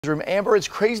Amber, it's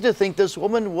crazy to think this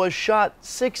woman was shot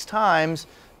 6 times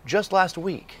just last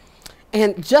week.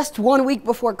 And just 1 week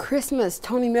before Christmas,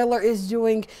 Toni Miller is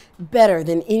doing better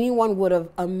than anyone would have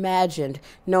imagined,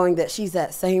 knowing that she's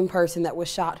that same person that was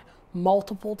shot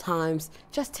multiple times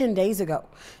just 10 days ago.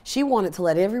 She wanted to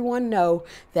let everyone know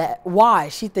that why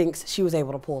she thinks she was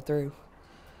able to pull through.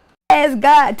 I asked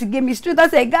God to give me strength. I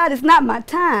said, God, it's not my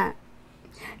time.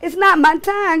 It's not my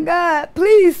time, God.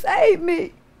 Please save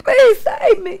me. Please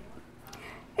save me.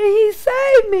 And he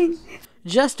saved me.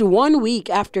 Just 1 week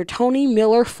after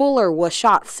toni-miller-fuller was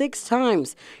shot 6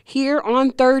 times here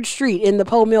on 3rd Street in the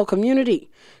poe-mill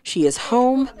community, she is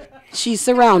home. She's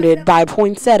surrounded by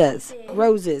poinsettias,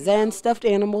 roses, and stuffed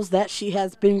animals that she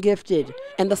has been gifted.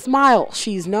 And the smile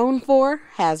she's known for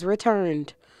has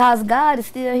returned. Because God is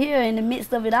still here in the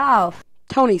midst of it all.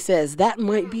 Toni says that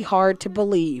might be hard to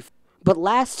believe. But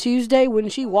last Tuesday, when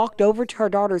she walked over to her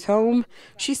daughter's home,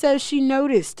 she says she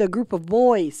noticed a group of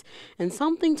boys, and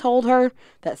something told her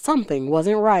that something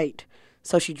wasn't right.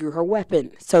 So she drew her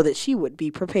weapon so that she would be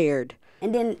prepared.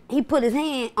 And then he put his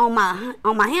hand on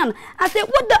my hand. I said,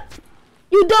 "What the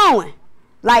you doing?"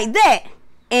 Like that.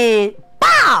 And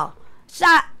pow!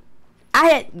 Shot. I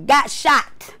had got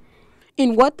shot.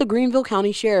 In what the Greenville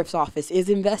County Sheriff's Office is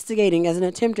investigating as an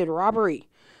attempted robbery,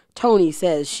 Toni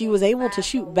says she was able to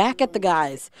shoot back at the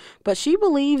guys, but she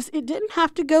believes it didn't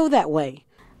have to go that way.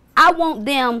 I want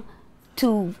them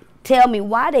to tell me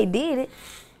why they did it,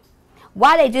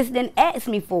 why they just didn't ask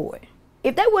me for it.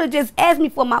 If they would have just asked me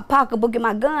for my pocketbook and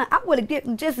my gun, I would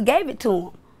have just gave it to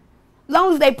them. As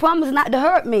long as they promised not to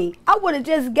hurt me, I would have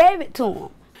just gave it to them.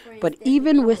 But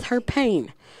even with her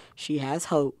pain, she has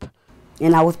hope.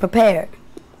 And I was prepared,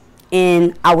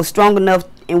 and I was strong enough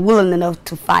and willing enough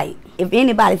to fight. If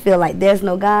anybody feel like there's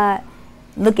no God,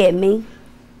 look at me.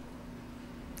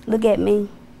 Look at me.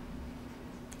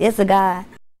 It's a God.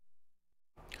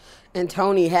 And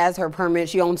Toni has her permit.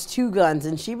 She owns 2 guns,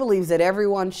 and she believes that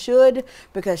everyone should,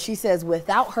 because she says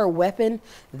without her weapon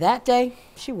that day,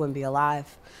 she wouldn't be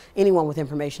alive. Anyone with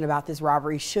information about this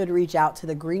robbery should reach out to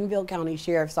the Greenville County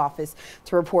Sheriff's Office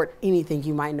to report anything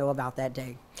you might know about that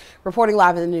day. Reporting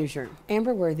live in the newsroom,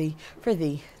 Amber Worthy for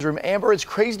the Amber, it's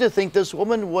crazy to think this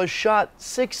woman was shot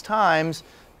 6 times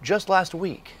just last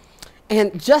week.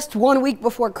 And just 1 week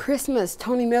before Christmas,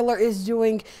 Toni Miller is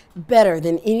doing better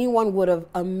than anyone would have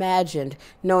imagined,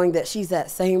 knowing that she's that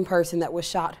same person that was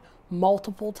shot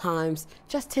multiple times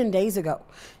just 10 days ago.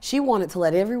 She wanted to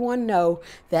let everyone know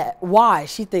that why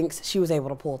she thinks she was able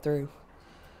to pull through.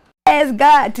 I asked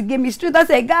God to give me strength. I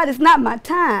said, God, it's not my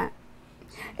time.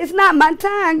 It's not my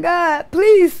time, God.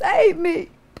 Please save me.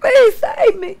 Please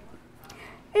save me.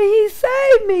 And he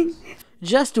saved me.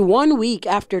 Just 1 week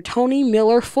after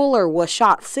toni-miller-fuller was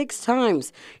shot 6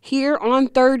 times here on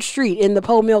 3rd Street in the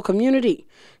poe-mill community,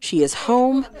 she is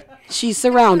home. She's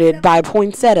surrounded by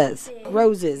poinsettias,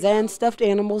 roses, and stuffed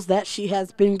animals that she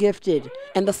has been gifted.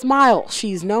 And the smile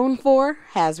she's known for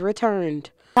has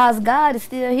returned. Because God is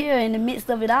still here in the midst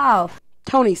of it all.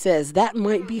 Toni says that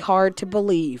might be hard to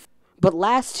believe. But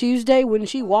last Tuesday, when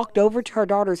she walked over to her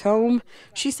daughter's home,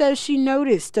 she says she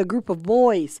noticed a group of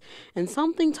boys, and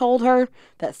something told her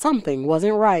that something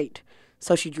wasn't right.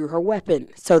 So she drew her weapon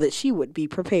so that she would be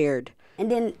prepared.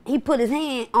 And then he put his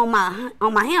hand on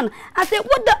my hand. I said,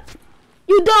 "What the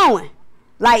you doing?"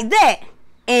 Like that.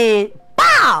 And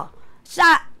pow!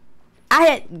 Shot. I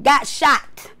had got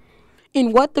shot.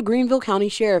 In what the Greenville County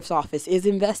Sheriff's Office is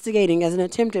investigating as an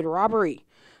attempted robbery,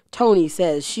 Toni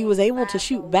says she was able to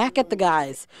shoot back at the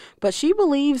guys, but she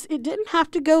believes it didn't have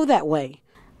to go that way.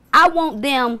 I want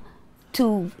them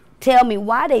to tell me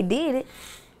why they did it,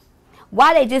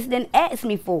 why they just didn't ask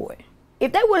me for it.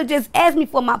 If they would have just asked me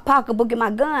for my pocketbook and my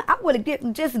gun, I would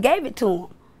have just gave it to them.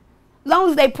 As long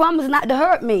as they promised not to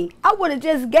hurt me, I would have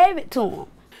just gave it to them.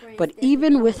 But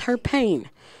even with her pain,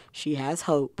 she has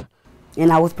hope.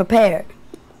 And I was prepared,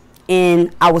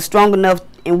 and I was strong enough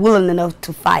and willing enough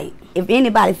to fight. If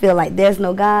anybody feel like there's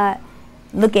no God,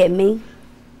 look at me.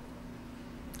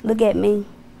 Look at me.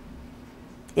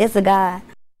 It's a God.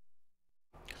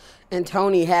 And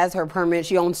Toni has her permit.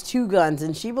 She owns 2 guns,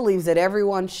 and she believes that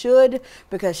everyone should,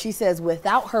 because she says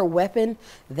without her weapon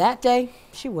that day,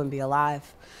 she wouldn't be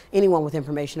alive. Anyone with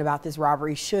information about this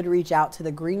robbery should reach out to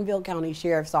the Greenville County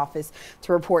Sheriff's Office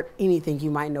to report anything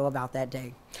you might know about that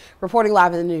day. Reporting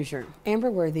live in the newsroom, Amber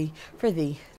Worthy for the